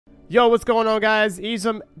Yo, what's going on, guys?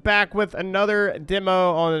 Easelm back with another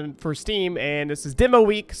demo for Steam, and this is demo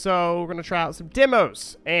week, so we're gonna try out some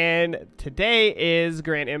demos. And today is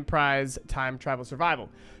Grand Emprise Time Travel Survival.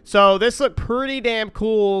 So this looked pretty damn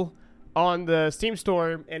cool on the Steam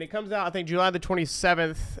store, and it comes out I think July the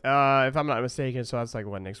 27th, if I'm not mistaken. So that's like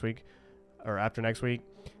what, next week or after next week.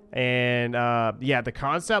 And yeah, the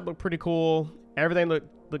concept looked pretty cool. Everything looked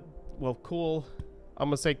well cool. I'm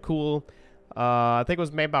gonna say cool. I think it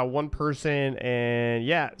was made by one person, and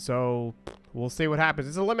yeah, so we'll see what happens.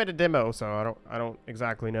 It's a limited demo, so I don't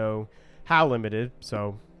exactly know how limited.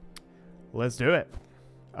 So let's do it.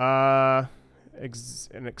 An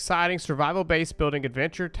exciting survival-based building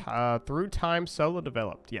adventure through time, solo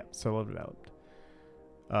developed. Yep, solo developed.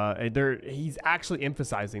 He's actually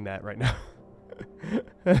emphasizing that right now.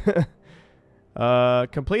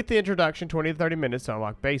 Complete the introduction, 20 to 30 minutes to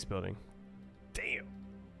unlock base building. Damn.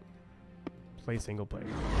 Play single player.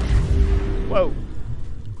 Whoa.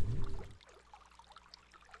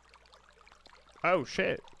 Oh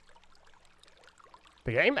shit.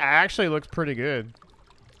 The game actually looks pretty good,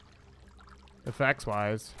 effects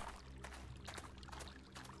wise.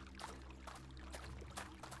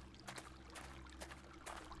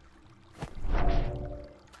 I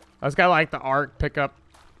just got like the arc pickup.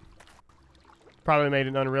 Probably made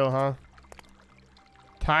it Unreal, huh?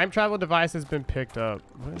 Time travel device has been picked up.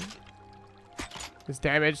 What? This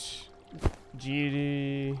damage,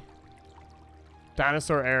 GD,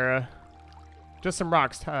 dinosaur era, just some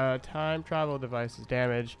rocks. Time travel devices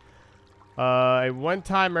damage. A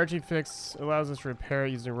one-time emergency fix allows us to repair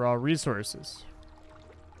using raw resources.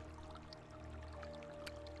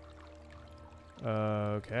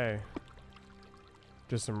 Okay.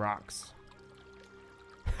 Just some rocks.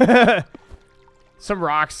 Some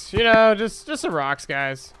rocks, you know, just some rocks,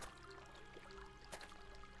 guys.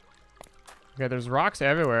 Okay, there's rocks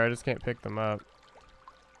everywhere. I just can't pick them up.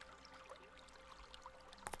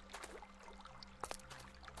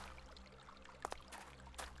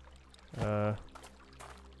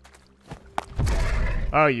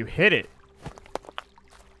 Oh, you hit it.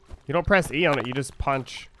 You don't press E on it. You just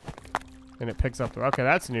punch, and it picks up. Okay,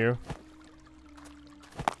 that's new.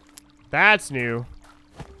 That's new.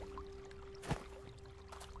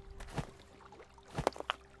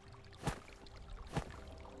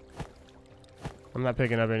 I'm not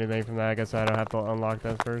picking up anything from that. I guess I don't have to unlock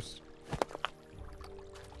that first.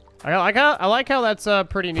 I like how that's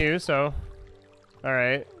pretty new. So, all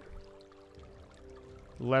right.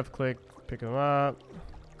 Left click, pick them up.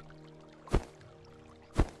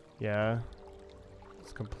 Yeah.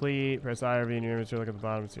 It's complete. Press I or V in your inventory. Look at the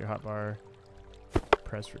bottom. See your hotbar.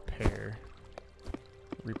 Press repair.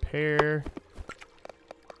 Repair.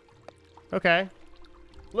 Okay.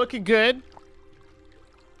 Looking good.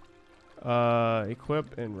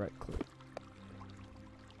 Equip and right click.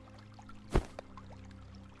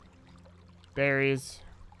 Berries.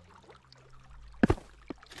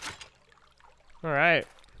 All right.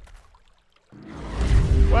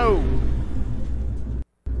 Whoa.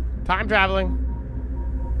 Time traveling.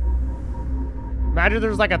 Imagine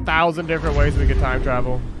there's like 1,000 different ways we could time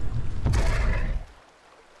travel.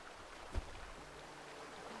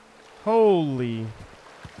 Holy.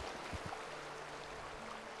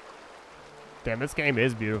 Damn, this game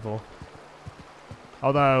is beautiful.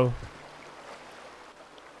 Although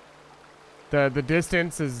the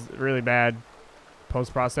distance is really bad.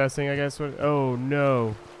 Post-processing, I guess. Oh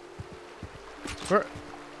no.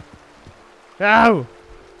 No!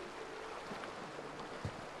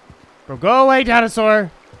 Bro, go away,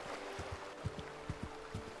 dinosaur!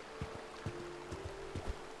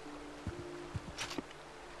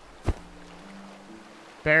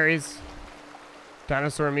 Berries.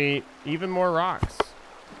 Dinosaur meat, even more rocks.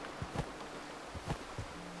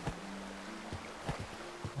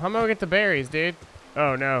 How am I gonna get the berries, dude?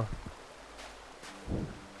 Oh no.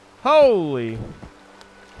 Holy.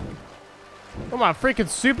 I'm a freaking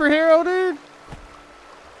superhero, dude.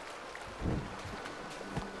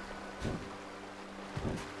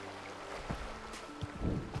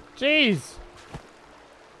 Jeez.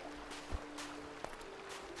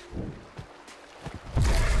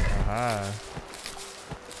 Aha.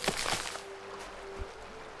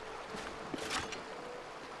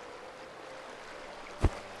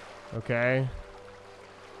 Okay.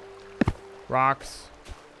 Rocks.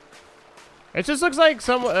 It just looks like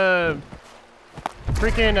some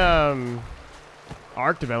freaking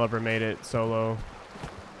Arc developer made it solo.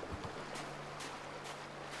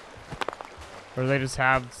 Or they just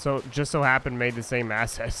have just so happen made the same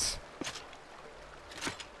assets.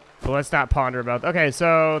 But let's not ponder about. Okay,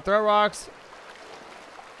 so throw rocks.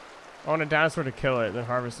 I want a dinosaur to kill it, then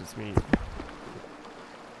harvest its meat.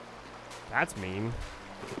 That's mean.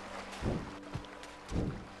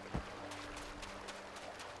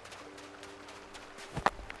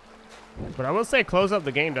 But I will say close up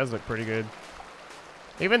the game does look pretty good.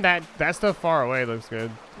 Even that stuff far away looks good.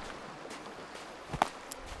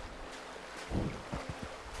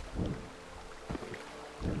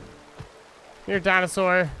 Here,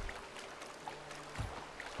 dinosaur.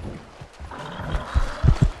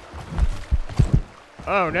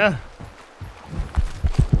 Oh no.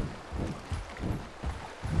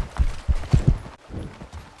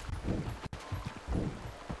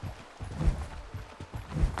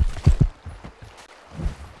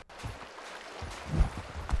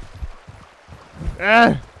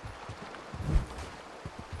 Ah!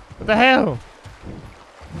 What the hell?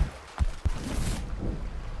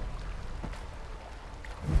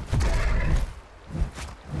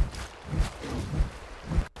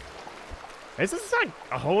 This is like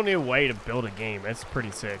a whole new way to build a game. That's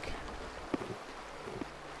pretty sick.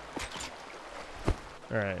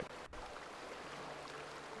 Alright.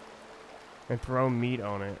 And throw meat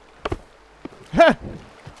on it. Ha!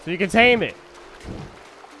 So you can tame it.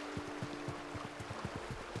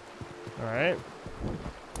 Alright.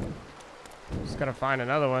 Just gotta find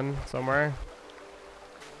another one somewhere.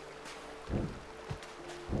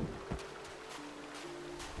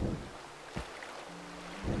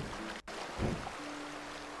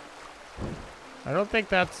 I don't think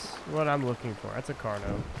that's what I'm looking for. That's a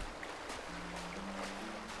Carno.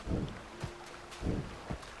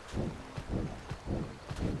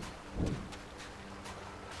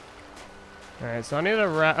 Alright, so I need a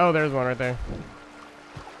rat. Oh, there's one right there.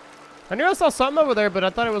 I knew I saw something over there, but I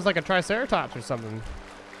thought it was like a Triceratops or something.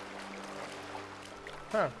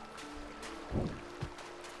 Huh.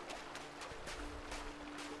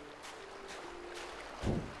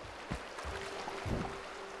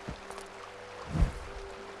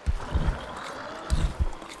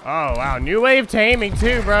 Oh, wow. New wave taming,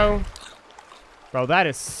 too, bro. Bro, that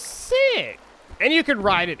is sick. And you can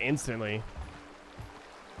ride it instantly.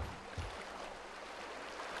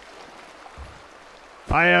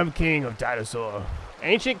 I am king of dinosaur.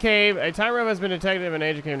 Ancient cave. A time rope has been detected in an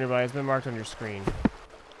ancient cave nearby. It's been marked on your screen.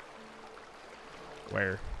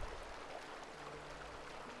 Where?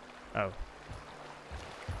 Oh.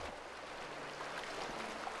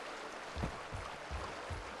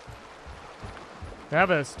 Do I have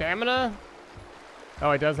a stamina?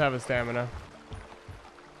 Oh, it does have a stamina.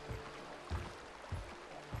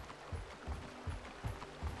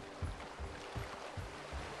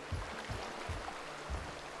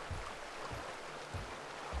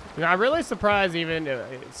 You know, I'm really surprised even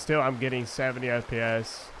still I'm getting 70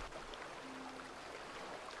 FPS.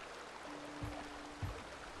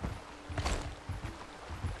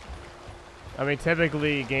 I mean,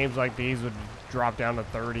 typically games like these would drop down to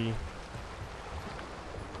 30.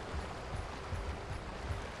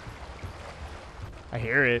 I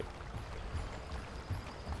hear it.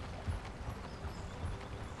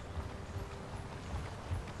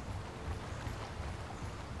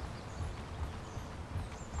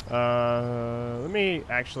 Let me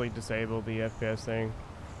actually disable the FPS thing.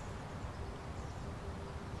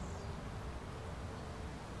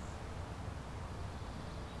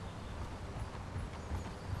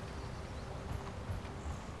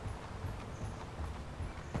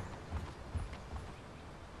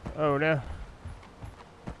 Oh no.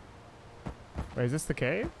 Wait, is this the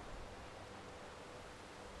cave?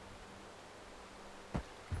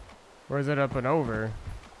 Or is it up and over? Is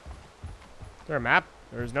there a map?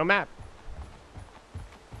 There's no map.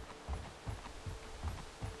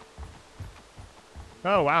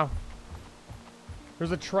 Oh, wow.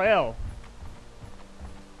 There's a trail.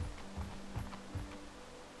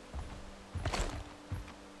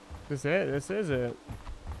 This it? This is it.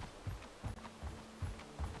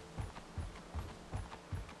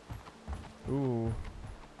 Ooh.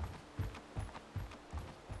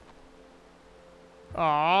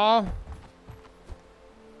 Aww.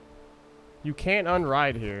 You can't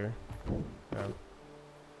unride here. No.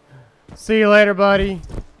 See you later, buddy.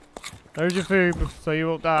 There's your food, so you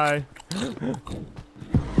won't die.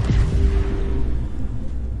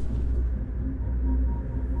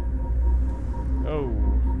 Oh.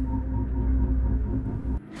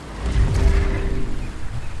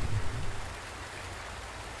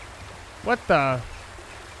 What the?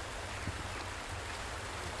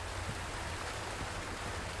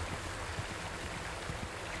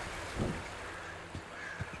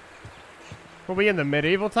 Are we in the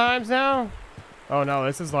medieval times now? Oh no,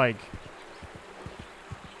 this is like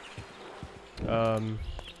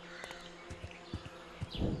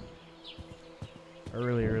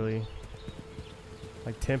early.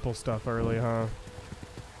 Like temple stuff early, huh?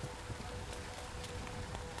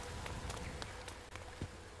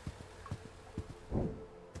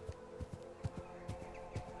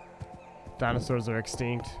 Dinosaurs are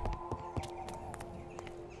extinct.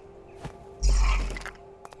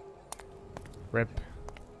 Rip.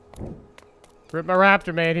 Rip my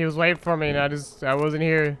raptor, man. He was waiting for me and I wasn't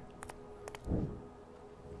here.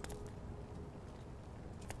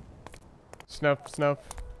 Snuff, snuff.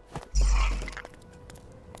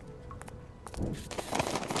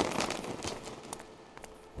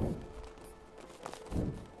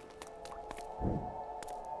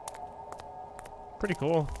 Pretty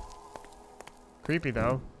cool. Creepy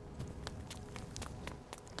though.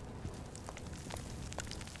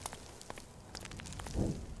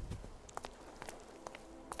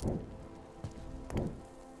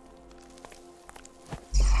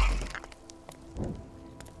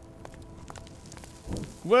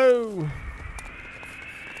 Whoa!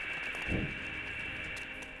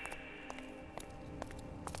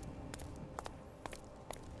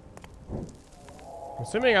 I'm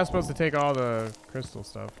assuming I'm supposed to take all the crystal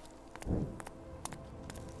stuff.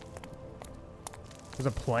 There's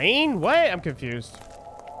a plane? What? I'm confused.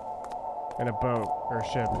 And a boat or a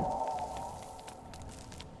ship.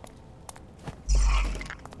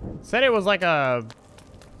 Said it was like a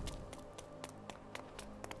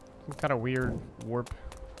some kind of weird warp.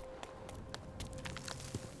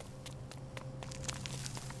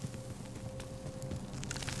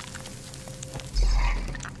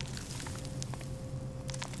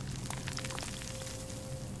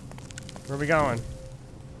 Where are we going?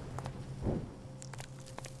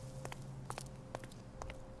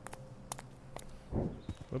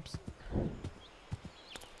 Whoops.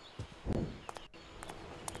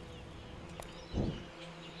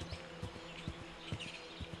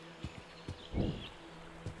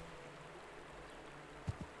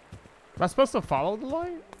 Am I supposed to follow the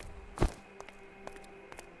light?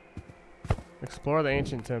 Explore the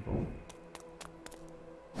ancient temple.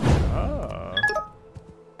 Oh.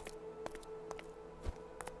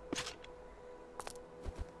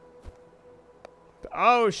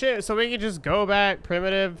 Oh shit, so we can just go back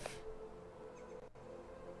primitive.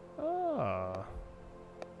 Oh.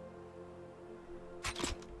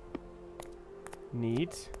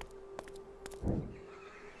 Neat.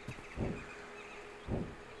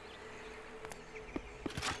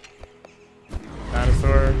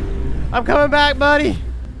 Dinosaur. I'm coming back, buddy.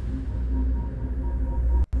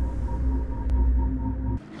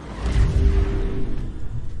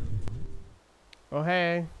 Oh,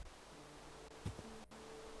 hey.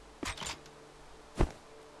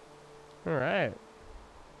 All right.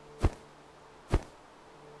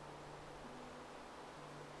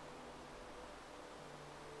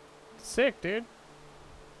 Sick, dude.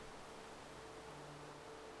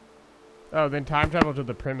 Oh, then time travel to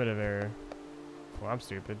the primitive era. Well, I'm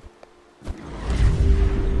stupid.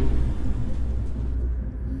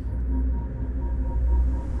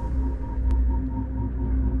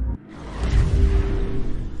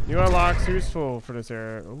 New unlocks useful for this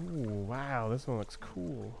era. Oh, wow, this one looks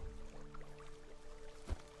cool.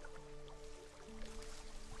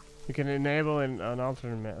 You can enable an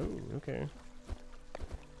alternate map. Oh, okay.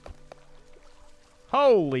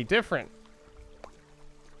 Holy, different.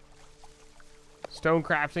 Stone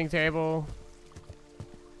crafting table.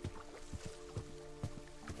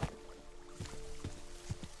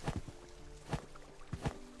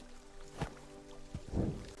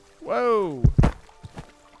 Whoa.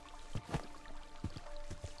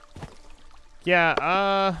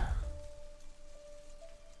 Yeah,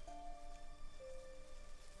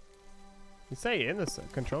 you say in the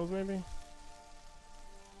controls maybe?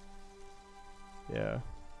 Yeah.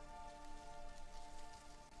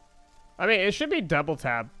 I mean, it should be double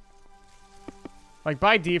tap. Like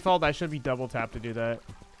by default, I should be double tap to do that.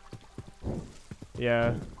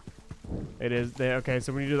 Yeah. It is. Okay,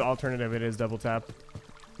 so when you do the alternative, it is double tap.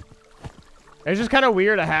 It's just kind of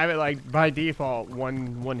weird to have it like by default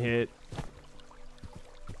one hit.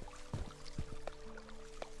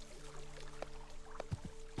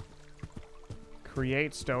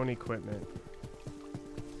 Create stone equipment.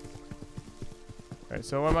 Alright,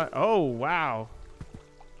 so am I? Oh, wow.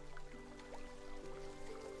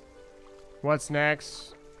 What's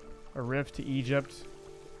next? A rift to Egypt.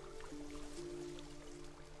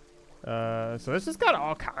 So this has got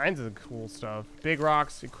all kinds of cool stuff. Big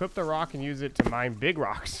rocks. Equip the rock and use it to mine big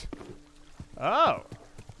rocks. Oh.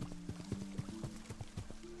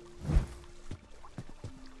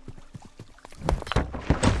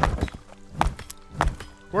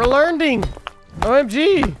 We're learning!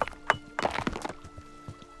 OMG!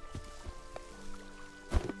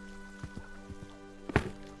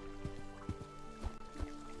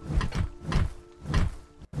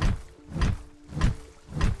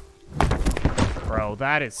 Wow,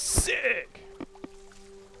 that is sick.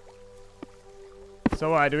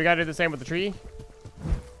 So, do we gotta do the same with the tree?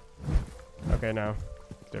 Okay, no.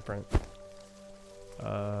 Different.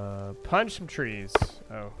 Punch some trees.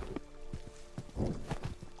 Oh.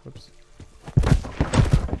 Whoops.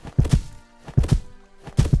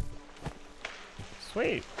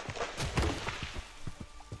 Sweet.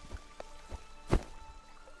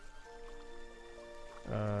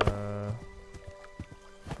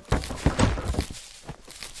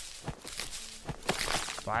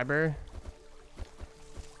 Fiber.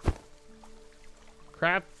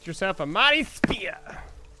 Craft yourself a mighty spear.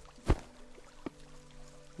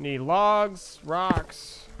 Need logs,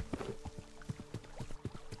 rocks.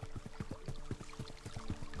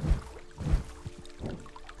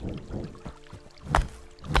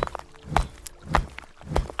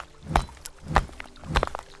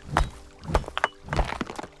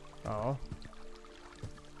 Oh.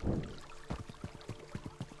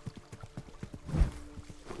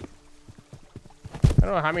 I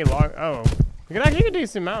don't know how many logs. Oh. You can actually get a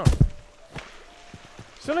decent amount.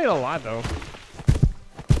 Still need a lot though.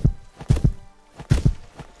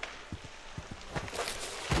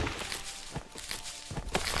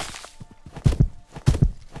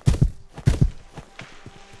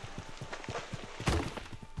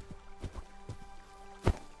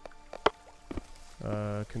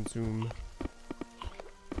 Consume.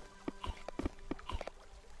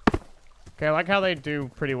 Okay, I like how they do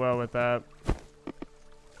pretty well with that.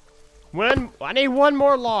 I need one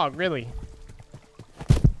more log, really.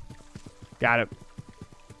 Got it.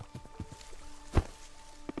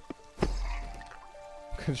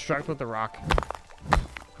 Construct with the rock.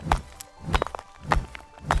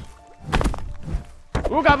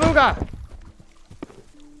 Ooga booga!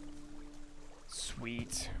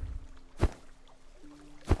 Sweet.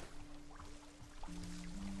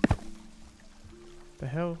 The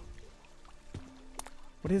hell?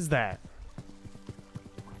 What is that?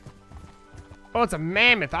 Oh, it's a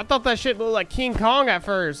mammoth. I thought that shit looked like King Kong at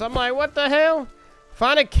first. I'm like, what the hell?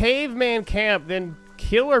 Find a caveman camp, then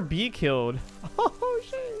kill or be killed. Oh,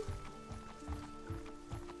 shit.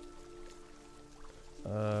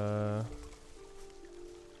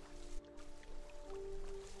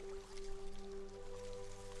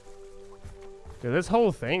 Dude, this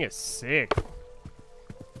whole thing is sick.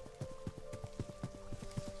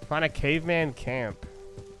 Find a caveman camp.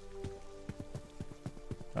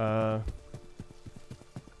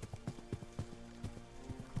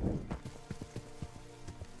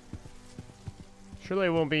 Surely it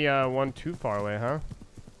won't be one too far away, huh?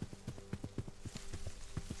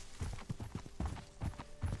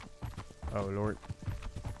 Oh, Lord.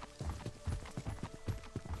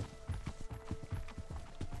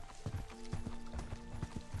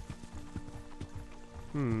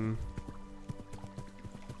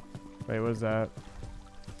 Wait, what was that?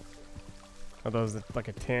 Oh, that was like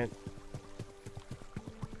a tent.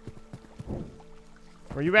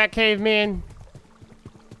 Where you at, caveman?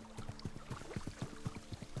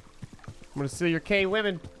 I'm gonna steal your cave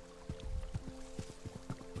women.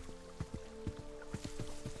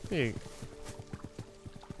 Hey.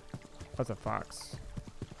 That's a fox.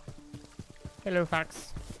 Hello,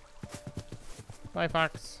 fox. Bye,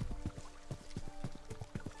 fox.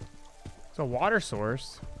 It's a water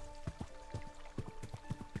source.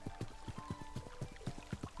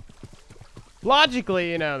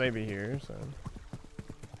 Logically, you know, they'd be here, so.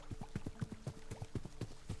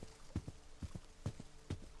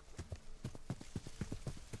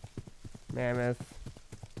 Mammoth.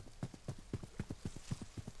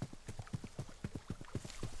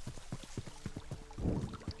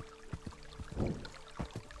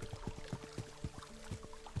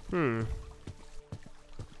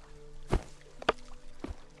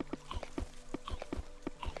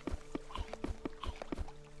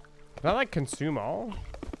 Can I like consume all?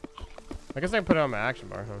 I guess I can put it on my action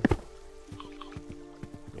bar, huh?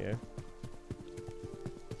 Yeah.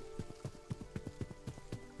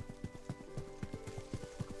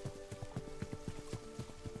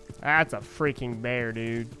 That's a freaking bear,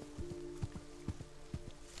 dude.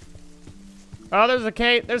 Oh, there's a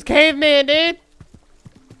cave. There's caveman, dude.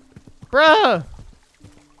 Bruh.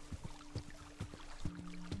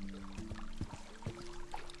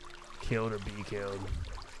 Killed or be killed.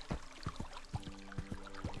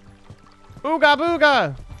 Ooga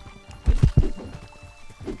booga.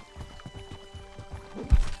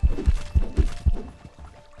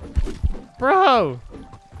 Bro.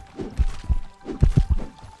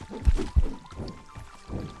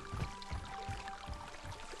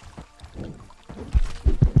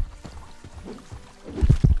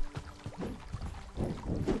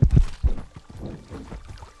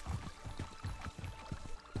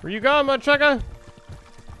 Where you going, motherfucker?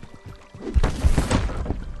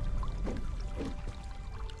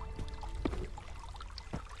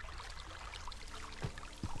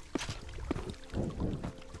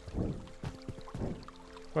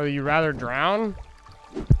 Whether you rather drown?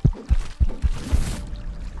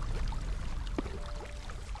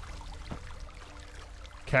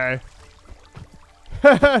 Okay.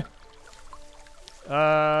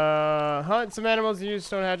 Hunt some animals and use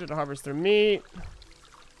stone hatchet to harvest their meat.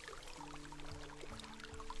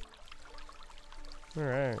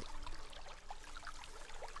 Alright.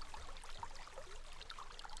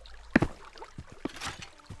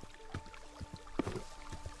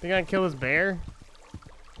 Think I can kill this bear?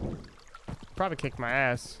 Probably kick my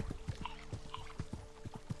ass.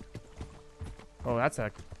 Oh, that's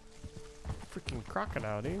a freaking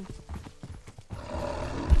crocodile, dude.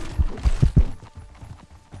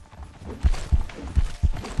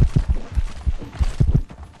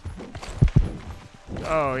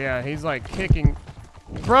 Oh, yeah, he's like kicking.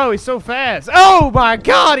 Bro, he's so fast. Oh my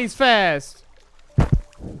god, he's fast.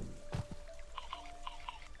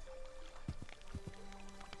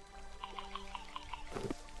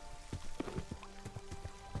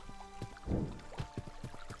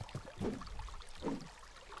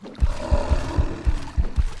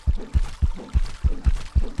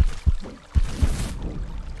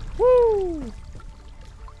 Woo!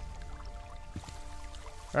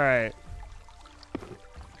 All right.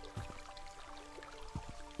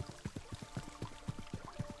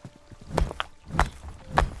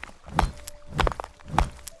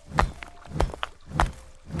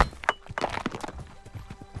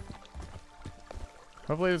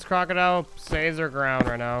 Hopefully this crocodile stays their ground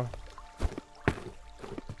right now.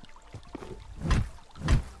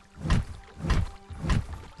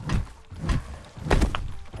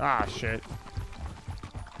 Ah, shit.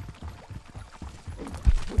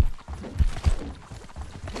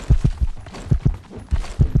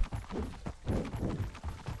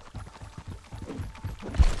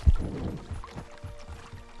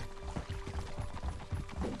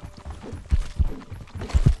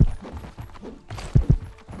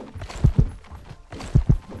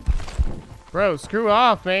 Bro, screw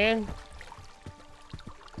off, man.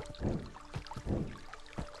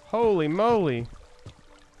 Holy moly.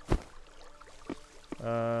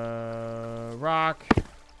 Rock,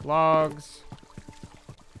 logs.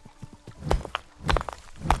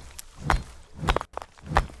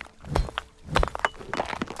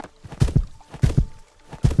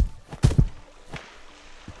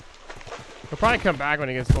 He'll probably come back when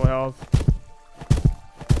he gets full health.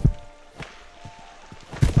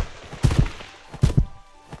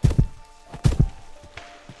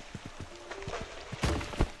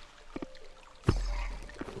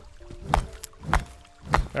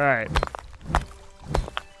 All right.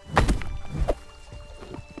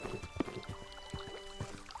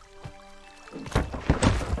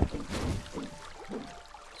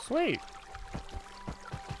 Sweet.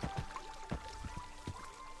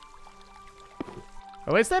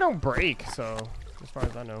 At least they don't break, so as far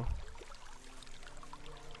as I know.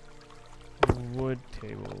 Wood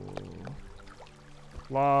table.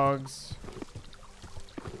 Logs.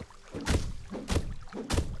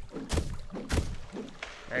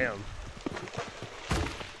 Damn.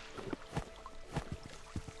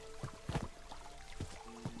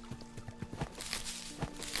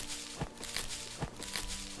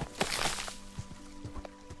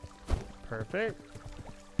 Perfect.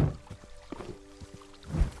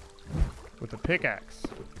 With a pickaxe.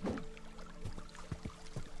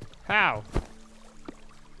 How?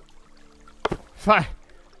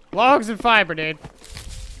 Logs and fiber, dude.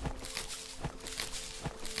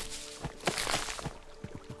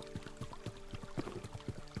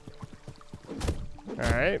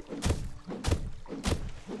 Alright.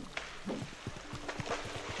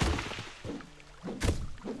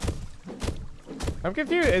 I'm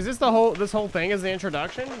confused. Is this this whole thing is the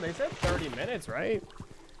introduction? They said 30 minutes, right?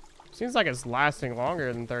 Seems like it's lasting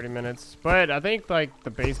longer than 30 minutes. But I think like the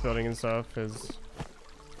base building and stuff is...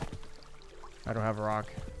 I don't have a rock.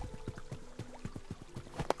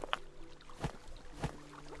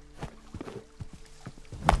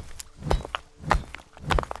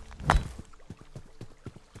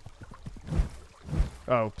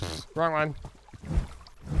 Oh, pfft, wrong one.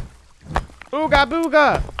 Ooga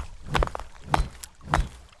booga!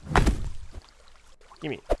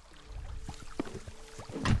 Gimme.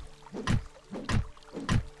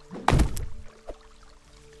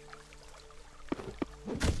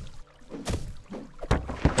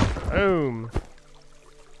 Boom.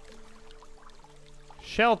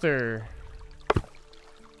 Shelter.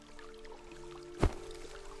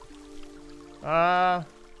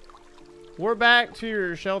 We're back to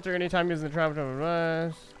your shelter anytime using the travel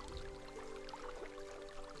device.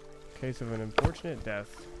 Case of an unfortunate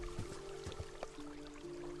death.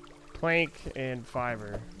 Plank and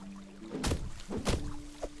fiber.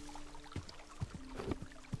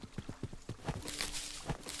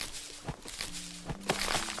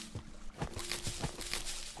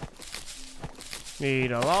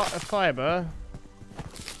 Need a lot of fiber.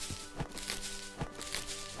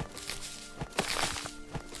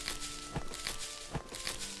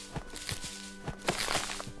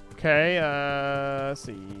 Okay, let's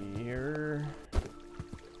see here.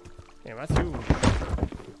 Damn, that's too.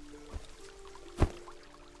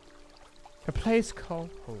 A place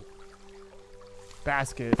called Hope.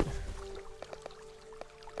 Basket.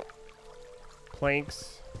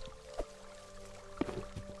 Planks.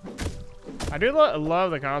 I do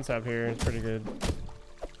love the concept here. It's pretty good.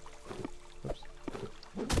 Oops.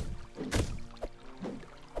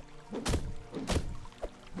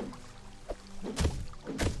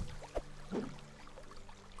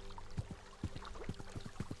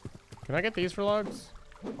 Can I get these for logs?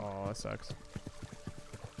 Oh, that sucks.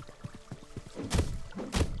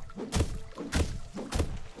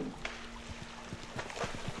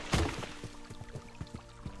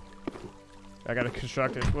 I gotta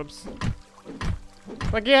construct it. Whoops.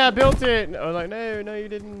 Like, yeah, I built it. No, like, no, you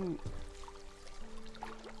didn't.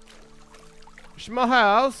 It's my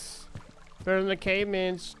house. Better than the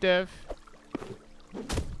caveman stuff.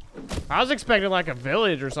 I was expecting like a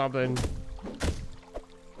village or something.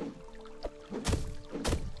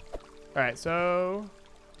 Alright, so.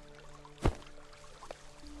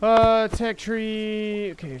 Tech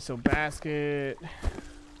tree. Okay, so basket.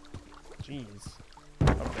 Jeez.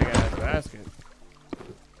 Oh, big ass basket.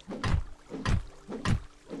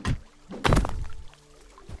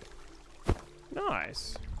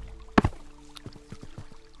 Nice.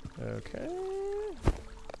 Okay.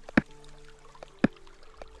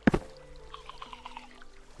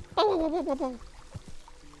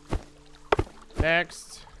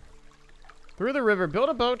 Next. Through the river. Build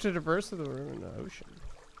a boat to traverse the river in the ocean.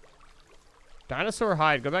 Dinosaur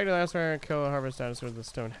hide. Go back to the last and kill a harvest dinosaur with a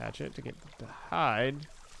stone hatchet to get the hide.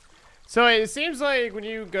 So it seems like when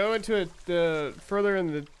you go into the further in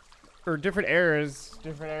the or different eras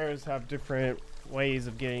have different ways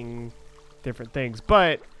of getting different things.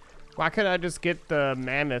 But why couldn't I just get the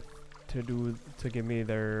mammoth to give me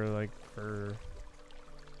their like fur?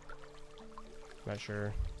 Not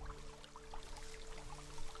sure.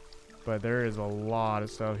 But there is a lot of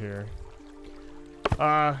stuff here.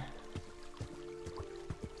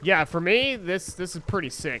 Yeah, for me, this is pretty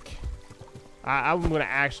sick. I'm gonna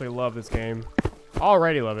actually love this game.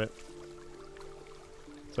 Already love it.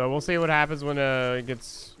 So we'll see what happens when it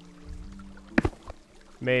gets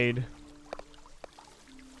made.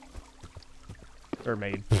 Or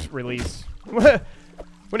made. Released. When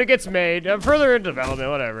it gets made. Further in development,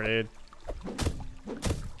 whatever, dude.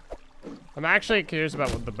 I'm actually curious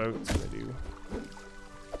about what the boat's gonna do.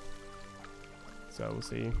 So we'll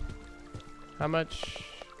see. How much?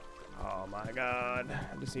 Oh my god.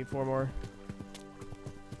 I just need 4 more.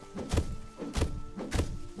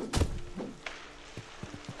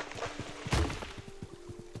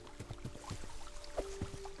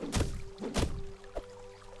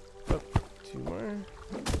 Oh, 2 more.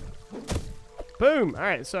 Boom!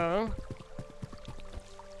 Alright, so.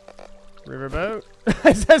 Riverboat.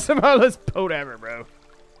 I said somehow let's boat ever, bro.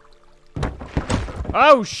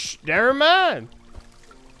 Oh, never mind.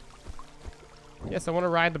 Yes, I want to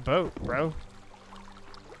ride the boat, bro.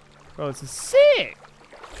 Bro, this is sick.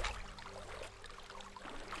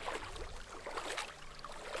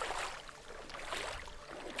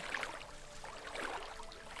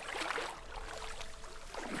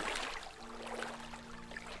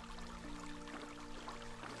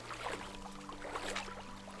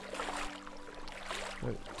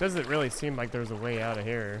 It doesn't really seem like there's a way out of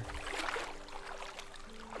here.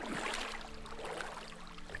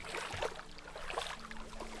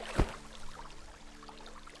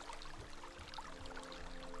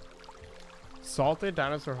 Salted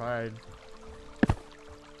dinosaur hide.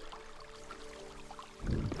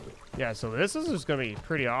 Yeah, so this is just gonna be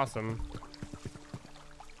pretty awesome.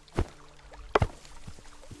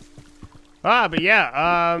 But yeah,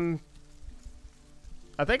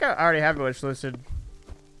 I think I already have it wish listed.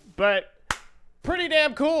 But pretty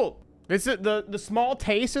damn cool. This is the small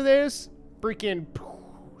taste of this freaking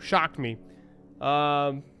shocked me.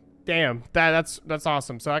 Damn, that's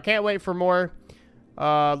awesome. So I can't wait for more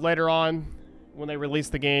later on when they release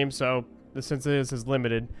the game. So since this is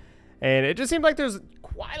limited, and it just seems like there's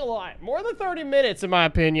quite a lot. More than 30 minutes, in my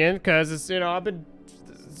opinion, because it's, you know, I've been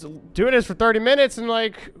doing this for 30 minutes and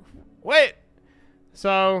like, wait.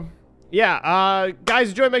 So, yeah, guys,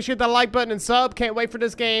 enjoy. Make sure you hit that like button and sub. Can't wait for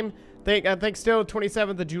this game. I think still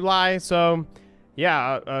 27th of July. So,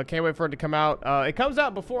 yeah, can't wait for it to come out. It comes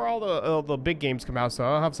out before all the big games come out, so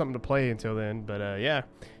I'll have something to play until then. But, yeah,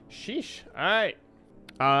 sheesh. All right.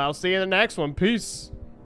 I'll see you in the next one. Peace.